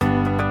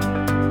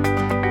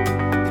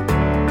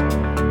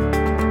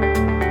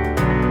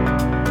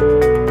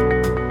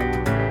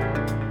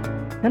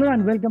Hello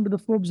and welcome to the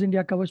Forbes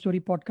India Cover Story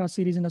podcast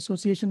series in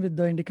association with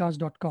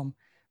theindicast.com.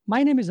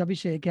 My name is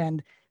Abhishek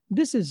and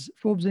this is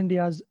Forbes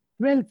India's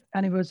 12th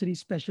anniversary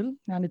special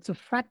and it's a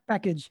fat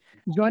package.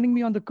 Joining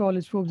me on the call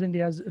is Forbes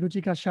India's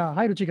Ruchika Shah.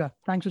 Hi Ruchika,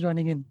 thanks for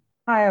joining in.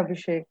 Hi,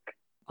 Abhishek.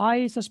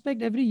 I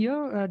suspect every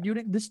year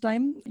during this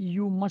time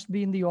you must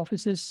be in the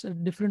offices,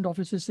 different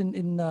offices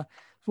in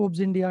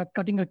Forbes India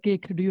cutting a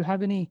cake. Do you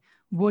have any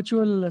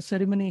virtual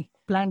ceremony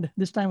planned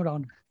this time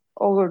around?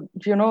 Oh,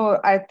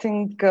 I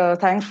think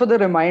thanks for the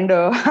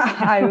reminder.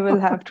 I will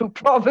have to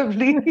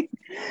probably,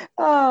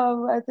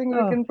 I think we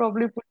Oh, can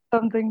probably put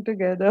something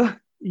together.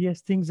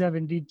 yes, things have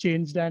indeed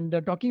changed. And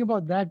talking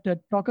about that,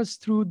 talk us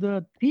through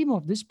the theme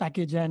of this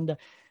package. And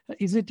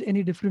is it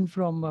any different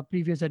from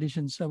previous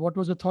editions? What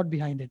was the thought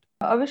behind it?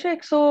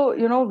 Abhishek, so,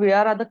 we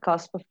are at the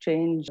cusp of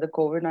change. The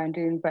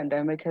COVID-19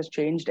 pandemic has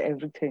changed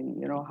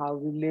everything, how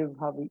we live,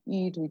 how we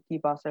eat, we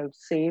keep ourselves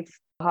safe,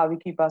 how we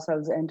keep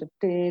ourselves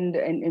entertained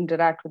and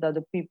interact with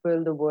other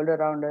people, the world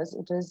around us.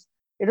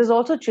 It has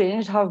also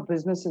changed how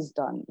business is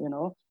done,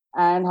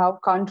 and how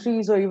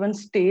countries or even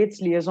states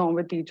liaison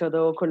with each other,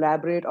 or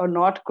collaborate or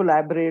not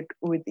collaborate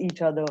with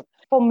each other.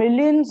 For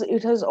millions,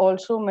 it has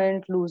also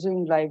meant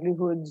losing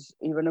livelihoods,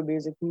 even a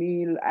basic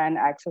meal, and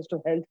access to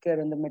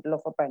healthcare in the middle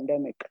of a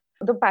pandemic.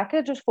 The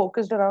package is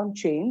focused around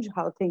change,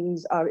 how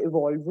things are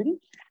evolving.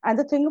 And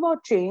the thing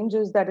about change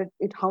is that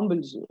it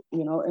humbles you.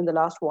 In the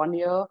last 1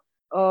 year,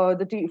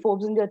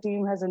 Forbes India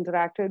team has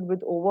interacted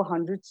with over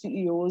 100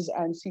 CEOs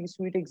and C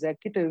suite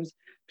executives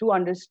to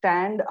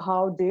understand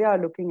how they are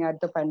looking at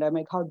the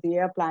pandemic, how they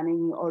are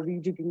planning or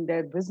rejigging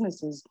their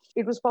businesses.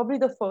 It was probably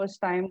the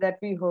first time that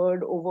we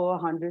heard over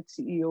 100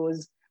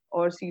 CEOs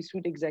or C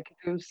suite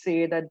executives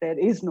say that there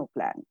is no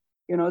plan,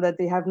 that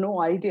they have no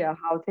idea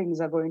how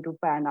things are going to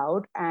pan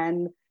out.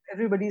 And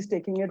everybody's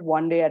taking it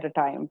one day at a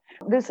time.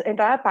 This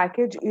entire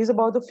package is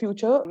about the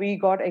future. We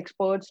got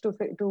experts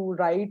to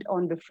write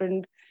on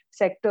different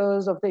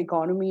sectors of the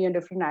economy and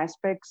different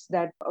aspects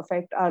that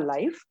affect our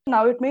life.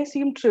 Now, it may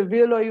seem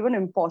trivial or even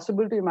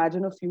impossible to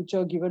imagine a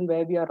future given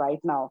where we are right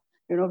now.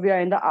 We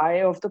are in the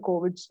eye of the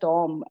COVID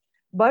storm,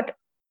 but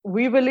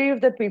we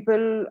believe that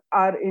people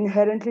are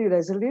inherently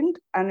resilient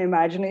and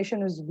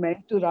imagination is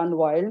meant to run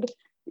wild,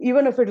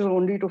 even if it is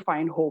only to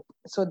find hope.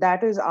 So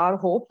that is our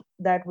hope,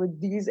 that with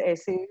these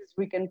essays,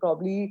 we can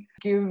probably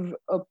give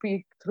a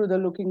peek through the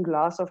looking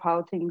glass of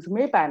how things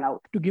may pan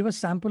out. To give a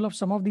sample of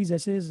some of these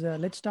essays,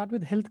 let's start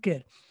with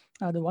healthcare.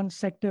 The one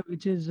sector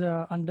which is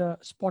under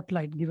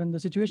spotlight given the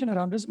situation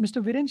around us.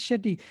 Mr. Viren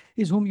Shetty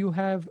is whom you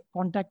have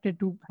contacted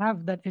to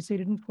have that essay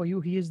written for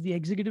you. He is the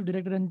executive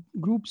director and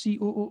group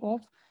COO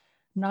of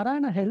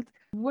Narayana Health.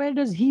 Where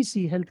does he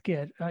see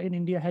healthcare in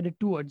India headed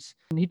towards?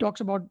 And he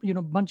talks about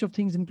bunch of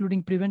things,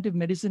 including preventive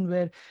medicine,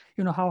 where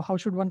how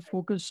should one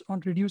focus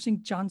on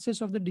reducing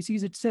chances of the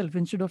disease itself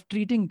instead of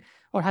treating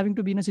or having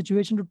to be in a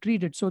situation to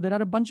treat it. So there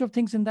are a bunch of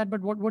things in that.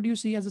 But what do you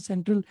see as a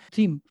central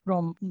theme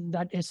from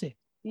that essay?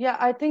 Yeah,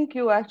 I think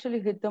you actually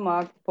hit the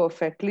mark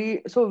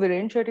perfectly. So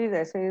Viren Shetty's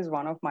essay is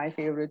one of my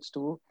favorites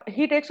too.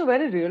 He takes a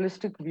very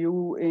realistic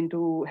view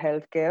into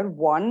healthcare.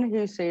 One,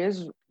 he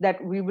says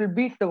that we will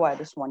beat the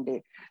virus one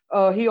day.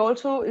 He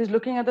also is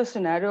looking at the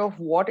scenario of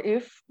what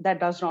if that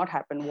does not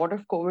happen? What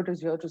if COVID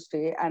is here to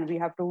stay and we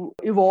have to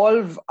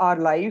evolve our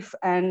life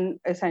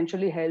and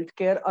essentially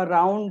healthcare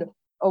around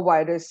a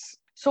virus?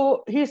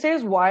 So he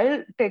says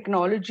while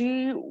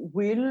technology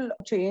will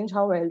change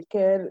how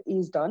healthcare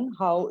is done,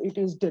 how it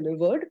is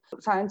delivered,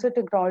 science and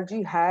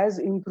technology has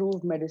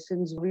improved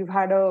medicines. We've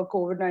had a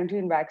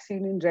COVID-19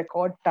 vaccine in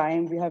record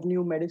time. We have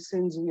new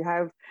medicines. We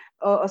have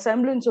a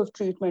semblance of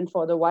treatment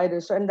for the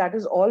virus. And that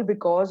is all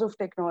because of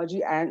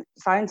technology and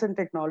science and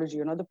technology,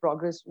 the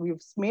progress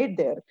we've made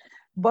there.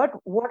 But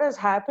what has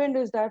happened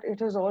is that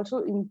it has also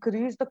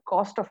increased the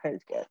cost of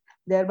healthcare,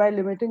 thereby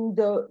limiting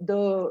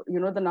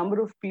the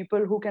number of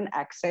people who can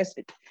access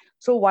it.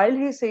 So while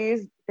he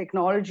says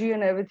technology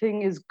and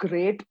everything is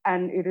great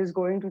and it is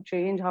going to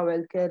change how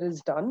healthcare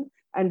is done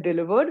and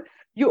delivered,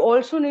 you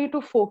also need to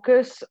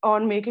focus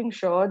on making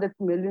sure that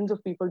millions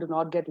of people do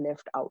not get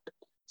left out.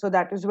 So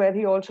that is where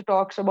he also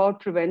talks about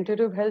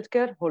preventative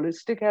healthcare,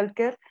 holistic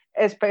healthcare,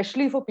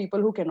 especially for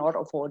people who cannot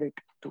afford it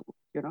too,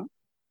 you know.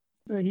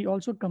 He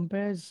also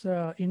compares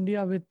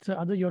India with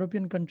other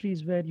European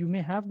countries where you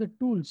may have the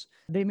tools.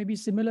 They may be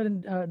similar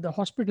in the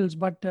hospitals,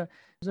 but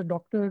as a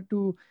doctor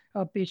to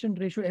patient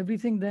ratio,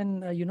 everything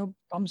then,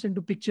 comes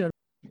into picture.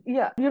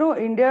 Yeah,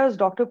 India's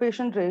doctor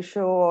patient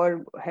ratio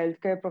or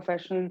healthcare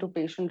professional to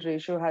patient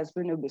ratio has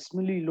been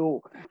abysmally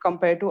low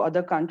compared to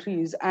other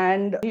countries.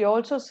 And he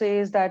also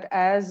says that,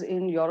 as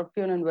in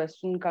European and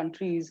Western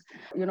countries,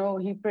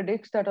 he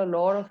predicts that a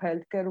lot of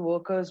healthcare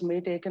workers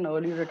may take an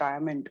early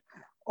retirement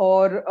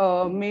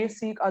or may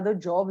seek other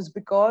jobs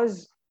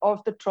because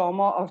of the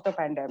trauma of the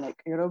pandemic,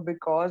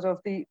 because of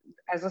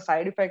as a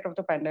side effect of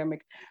the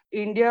pandemic.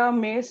 India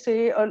may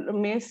see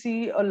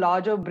a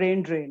larger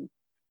brain drain,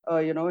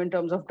 in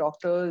terms of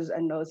doctors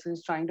and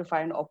nurses trying to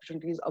find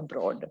opportunities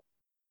abroad.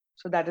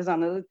 So that is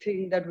another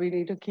thing that we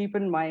need to keep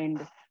in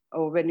mind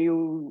when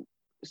you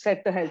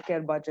set the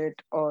healthcare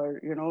budget, or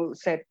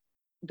set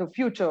the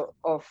future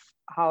of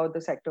how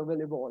the sector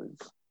will evolve.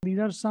 These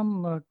are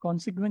some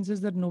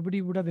consequences that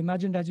nobody would have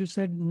imagined. As you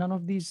said, none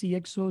of these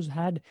CXOs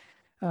had,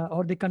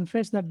 or they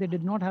confessed that they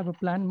did not have a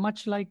plan,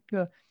 much like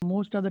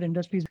most other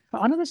industries.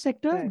 Another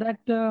sector Right.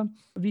 that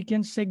we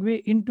can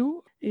segue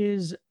into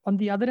is on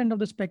the other end of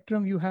the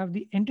spectrum, you have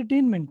the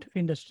entertainment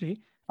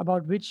industry,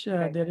 about which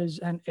Right. there is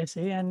an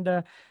essay.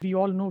 And we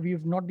all know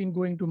we've not been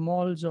going to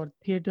malls or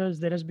theaters.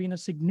 There has been a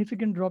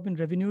significant drop in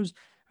revenues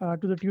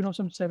to the tune of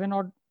some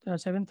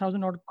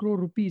 7,000 odd crore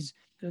rupees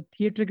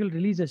theatrical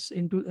releases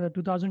in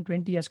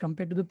 2020 as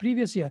compared to the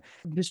previous year.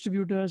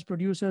 Distributors,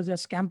 producers are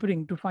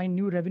scampering to find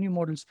new revenue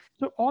models.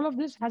 So all of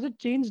this, has it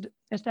changed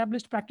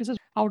established practices?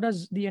 How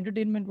does the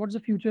entertainment, what's the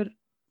future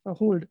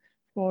hold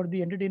for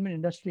the entertainment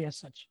industry as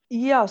such?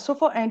 Yeah, so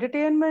for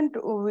entertainment,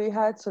 we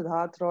had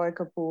Siddharth Roy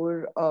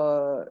Kapoor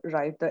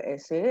write the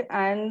essay,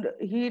 and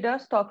he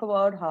does talk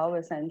about how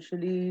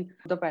essentially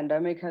the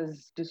pandemic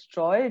has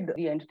destroyed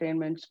the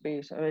entertainment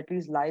space, or at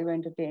least live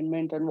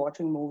entertainment and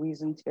watching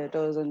movies in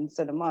theaters and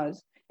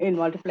cinemas in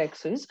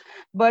multiplexes.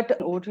 But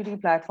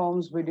OTT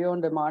platforms, video on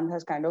demand,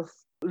 has kind of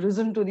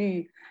risen to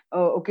the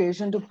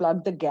occasion to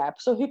plug the gap.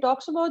 So he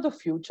talks about the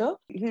future.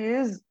 He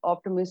is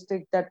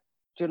optimistic that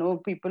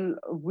people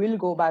will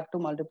go back to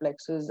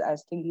multiplexes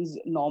as things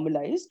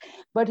normalize,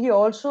 but he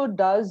also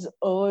does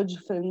urge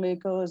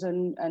filmmakers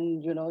and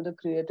the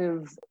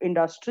creative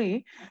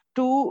industry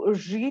to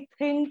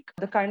rethink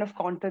the kind of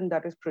content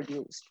that is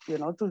produced, to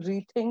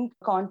rethink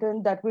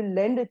content that will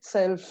lend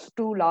itself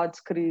to large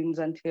screens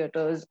and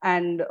theaters,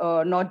 and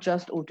not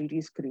just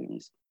OTT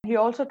screens. He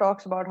also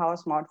talks about how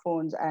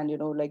smartphones and,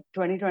 like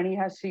 2020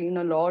 has seen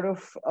a lot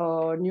of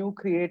new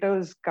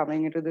creators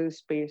coming into this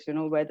space,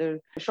 whether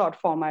short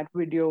format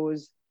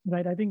videos.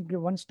 Right. I think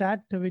one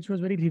stat which was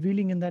very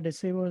revealing in that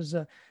essay was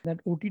that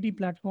OTT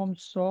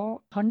platforms saw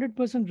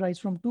 100% rise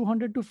from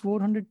 200 to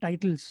 400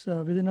 titles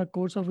within a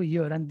course of a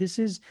year. And this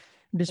is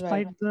Right.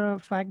 despite the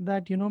fact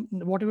that,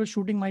 whatever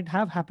shooting might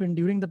have happened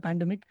during the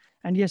pandemic.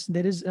 And yes,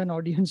 there is an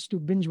audience to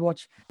binge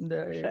watch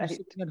Right.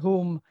 sitting at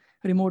home,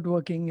 remote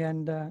working,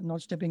 and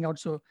not stepping out.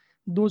 So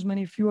those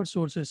many fewer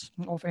sources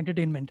of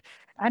entertainment.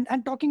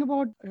 And talking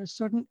about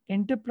certain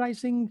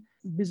enterprising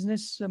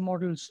business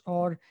models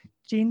or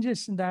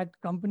changes that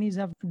companies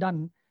have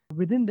done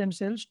within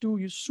themselves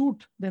to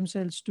suit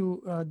themselves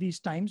to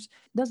these times.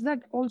 Does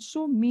that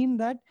also mean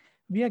that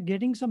we are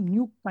getting some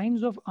new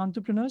kinds of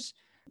entrepreneurs?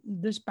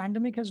 This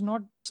pandemic has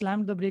not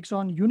slammed the brakes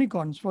on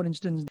unicorns, for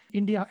instance.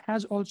 India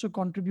has also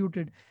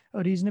contributed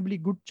a reasonably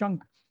good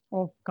chunk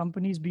of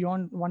companies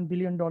beyond $1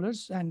 billion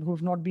and who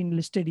have not been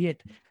listed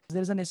yet.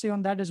 There's an essay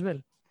on that as well.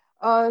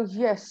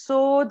 Yes.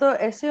 So the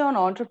essay on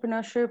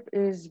entrepreneurship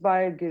is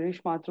by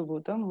Girish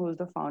Mathrubootham, who is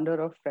the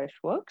founder of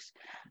Freshworks.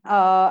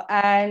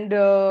 And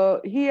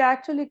he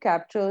actually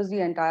captures the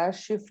entire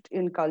shift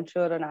in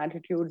culture and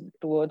attitude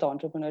towards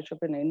entrepreneurship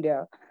in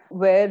India,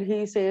 where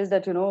he says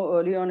that,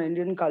 early on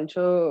Indian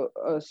culture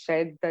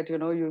said that,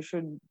 you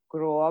should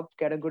grow up,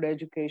 get a good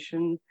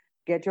education,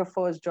 get your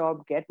first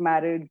job, get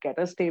married, get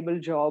a stable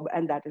job,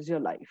 and that is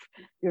your life.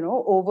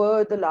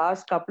 Over the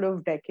last couple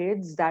of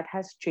decades, that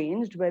has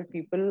changed, where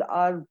people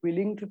are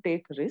willing to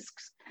take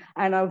risks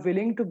and are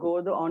willing to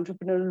go the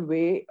entrepreneurial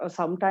way,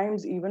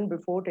 sometimes even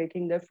before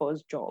taking their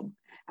first job.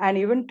 And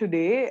even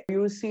today,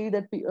 you see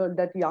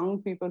that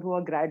young people who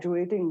are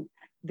graduating,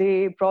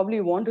 they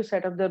probably want to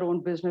set up their own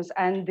business,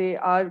 and they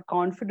are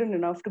confident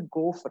enough to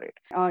go for it.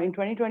 In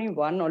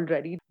 2021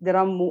 already, there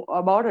are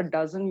about a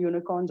dozen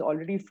unicorns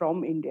already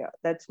from India.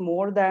 That's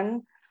more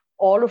than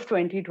all of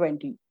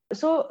 2020.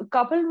 So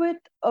coupled with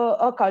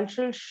a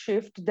cultural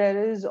shift,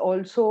 there is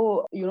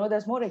also,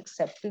 there's more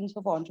acceptance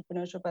of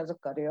entrepreneurship as a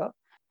career.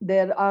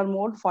 There are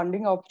more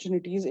funding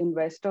opportunities.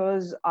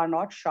 Investors are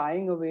not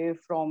shying away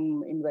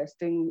from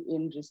investing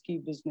in risky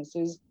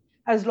businesses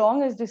as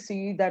long as they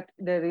see that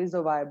there is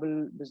a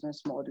viable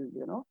business model.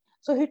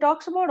 So he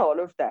talks about all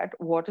of that,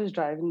 what is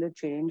driving the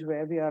change,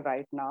 where we are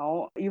right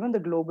now, even the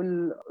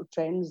global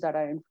trends that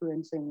are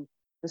influencing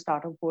the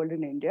startup world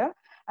in India.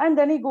 And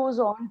then he goes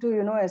on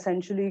to,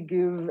 essentially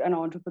give an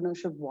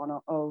entrepreneurship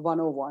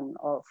 101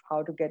 of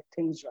how to get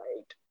things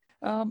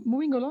right.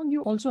 Moving along,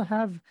 you also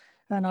have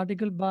an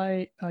article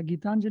by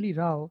Gitanjali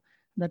Rao,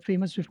 that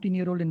famous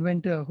 15-year-old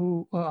inventor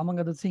who, among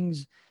other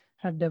things,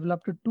 had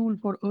developed a tool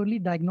for early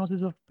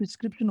diagnosis of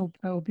prescription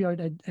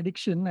opioid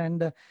addiction.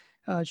 And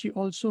she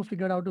also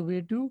figured out a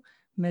way to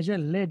measure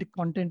lead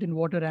content in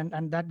water,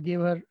 and that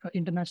gave her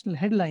international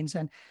headlines.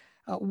 And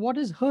what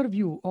is her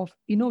view of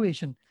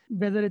innovation,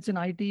 whether it's in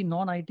IT,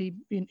 non-IT,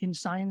 in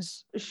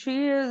science?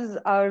 She is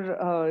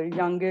our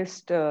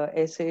youngest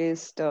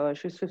essayist.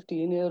 She's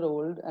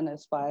 15-year-old, an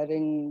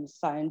aspiring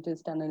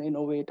scientist and an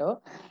innovator.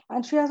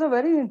 And she has a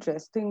very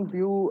interesting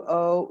view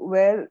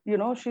where,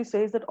 she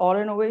says that all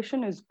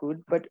innovation is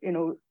good, but,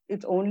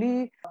 it's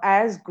only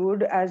as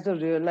good as the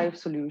real life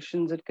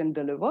solutions it can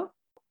deliver.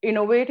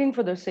 innovating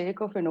for the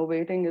sake of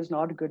innovating is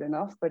not good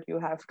enough, but you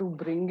have to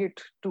bring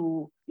it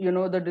to,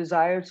 the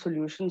desired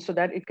solution so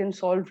that it can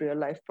solve real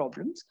life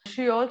problems.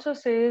 She also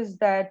says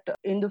that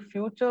in the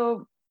future,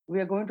 we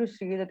are going to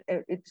see that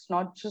it's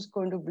not just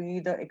going to be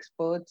the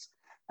experts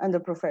and the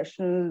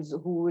professionals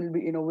who will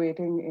be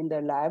innovating in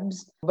their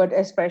labs, but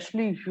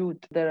especially youth.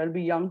 There will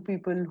be young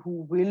people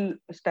who will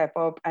step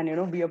up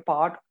and, be a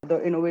part of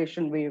the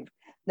innovation wave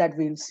that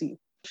we'll see.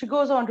 She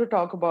goes on to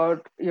talk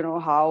about,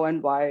 how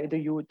and why the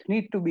youth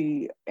need to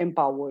be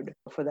empowered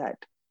for that.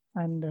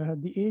 And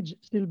the age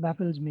still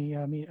baffles me.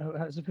 I mean,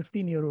 as a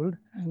 15-year-old,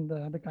 and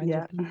the kinds of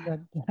Yeah. things that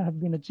have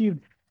been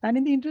achieved. And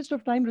in the interest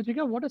of time,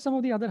 Ruchika, what are some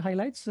of the other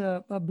highlights,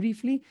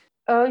 briefly?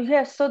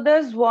 Yes, so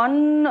there's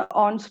one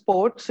on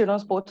sports.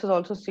 Sports has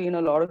also seen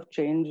a lot of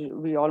change.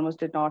 We almost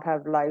did not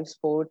have live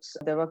sports.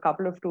 There were a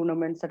couple of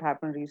tournaments that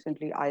happened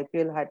recently.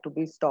 IPL had to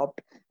be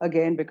stopped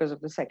again because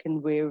of the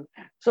second wave.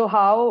 So,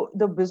 how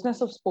the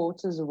business of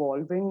sports is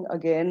evolving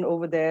again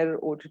over there,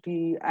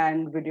 OTT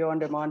and video on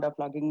demand are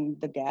plugging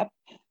the gap.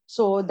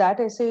 So, that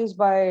essay is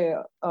by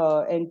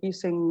NP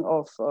Singh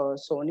of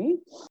Sony.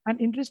 And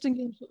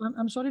interestingly,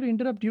 I'm sorry to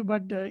interrupt you,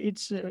 but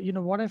it's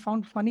what I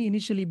found funny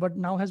initially, but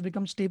now has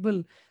become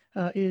stable,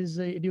 is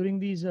during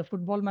these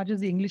football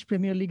matches, the English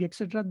Premier League,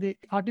 etc. They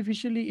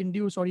artificially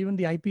induce, or even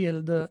the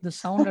IPL, the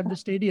sound at the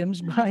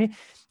stadiums by,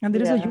 and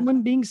there is a Yeah.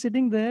 human being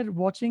sitting there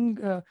watching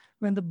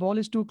when the ball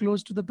is too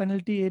close to the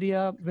penalty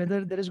area,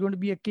 whether there is going to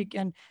be a kick,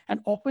 and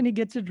often he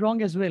gets it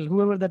wrong as well,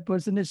 whoever that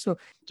person is. So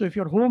if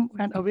you're home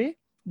and away,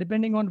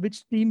 depending on which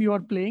team you are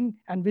playing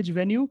and which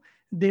venue,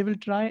 they will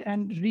try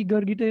and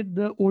regurgitate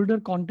the older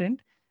content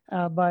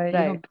by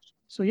Right.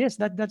 so yes,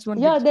 that's one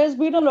big. Yeah, there's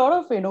been a lot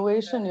of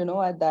innovation,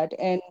 at that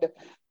end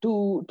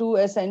to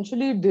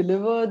essentially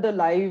deliver the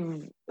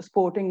live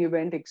sporting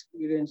event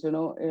experience.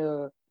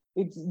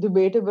 It's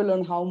debatable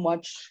on how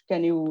much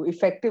can you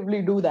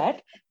effectively do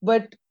that,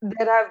 but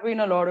there have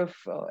been a lot of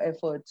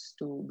efforts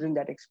to bring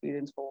that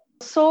experience forward.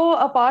 So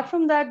apart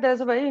from that,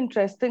 there's a very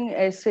interesting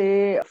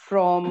essay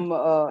from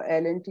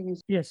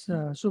L&T. Yes,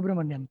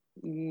 Subramanian.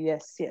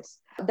 Yes, yes.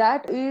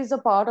 That is a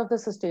part of the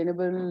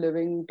sustainable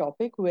living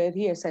topic where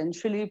he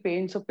essentially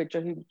paints a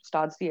picture. He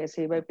starts the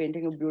essay by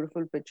painting a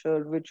beautiful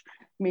picture, which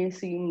may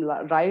seem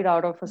right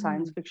out of a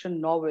science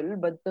fiction novel,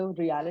 but the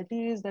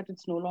reality is that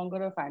it's no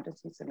longer a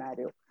fantasy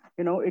scenario.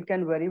 It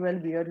can very well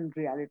be a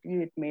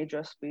reality. It may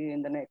just be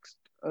in the next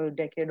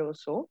decade or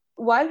so.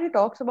 While he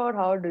talks about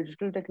how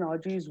digital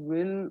technologies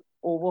will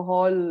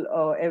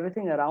overhaul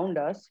everything around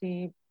us,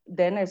 he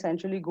then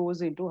essentially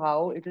goes into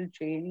how it will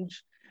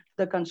change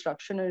the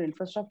construction and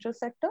infrastructure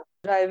sector,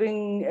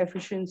 driving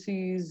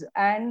efficiencies.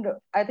 And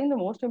I think the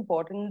most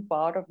important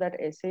part of that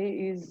essay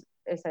is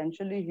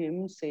essentially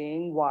him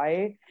saying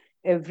why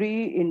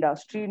every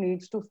industry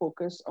needs to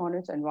focus on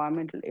its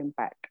environmental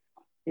impact.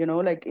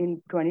 Like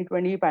in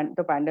 2020,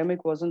 the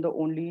pandemic wasn't the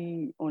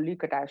only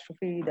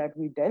catastrophe that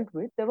we dealt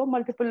with. There were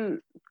multiple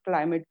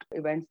climate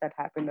events that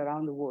happened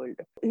around the world.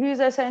 He's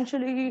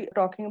essentially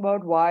talking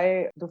about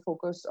why the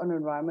focus on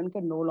environment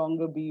can no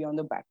longer be on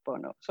the back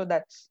burner. So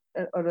that's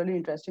a really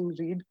interesting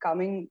read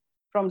coming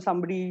from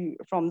somebody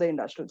from the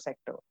industrial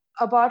sector.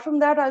 Apart from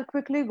that, I'll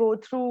quickly go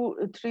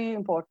through three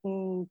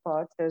important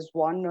parts. There's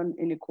one on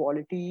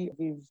inequality.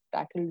 We've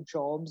tackled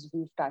jobs.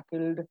 We've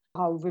tackled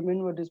how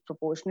women were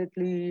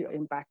disproportionately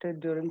impacted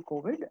during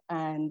COVID,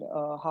 and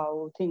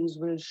how things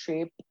will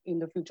shape in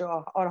the future,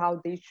 or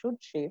how they should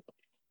shape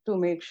to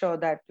make sure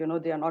that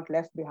they are not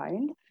left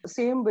behind.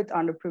 Same with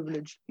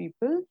underprivileged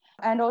people.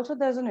 And also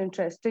there's an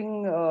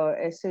interesting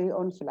essay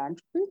on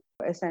philanthropy,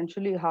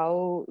 essentially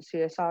how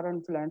CSR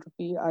and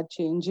philanthropy are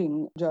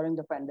changing during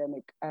the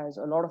pandemic. As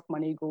a lot of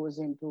money goes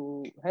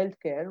into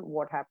healthcare,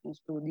 what happens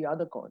to the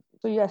other causes?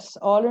 So yes,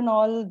 all in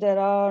all, there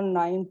are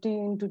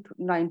 19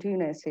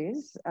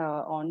 essays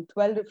on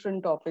 12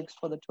 different topics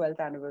for the 12th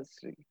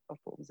anniversary of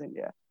Forbes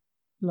India.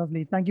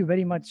 Lovely. Thank you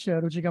very much,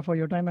 Ruchika, for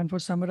your time and for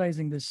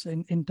summarizing this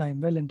in time,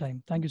 well in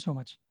time. Thank you so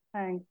much.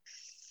 Thanks.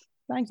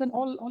 Thanks. And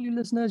all you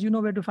listeners, you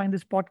know where to find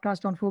this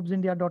podcast on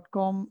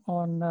ForbesIndia.com,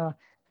 on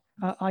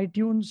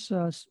iTunes,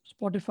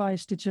 Spotify,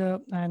 Stitcher,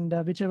 and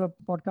whichever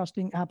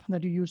podcasting app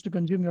that you use to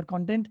consume your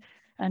content.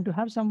 And to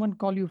have someone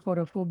call you for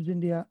a Forbes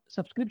India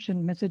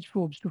subscription, message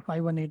Forbes to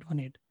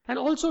 51818. And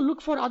also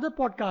look for other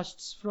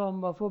podcasts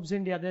from Forbes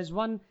India. There's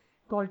one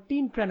called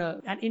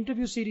Teenpreneur, an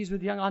interview series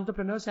with young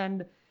entrepreneurs.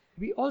 And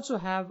we also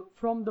have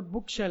From the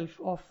Bookshelf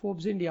of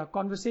Forbes India,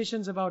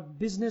 conversations about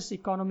business,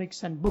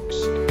 economics, and books.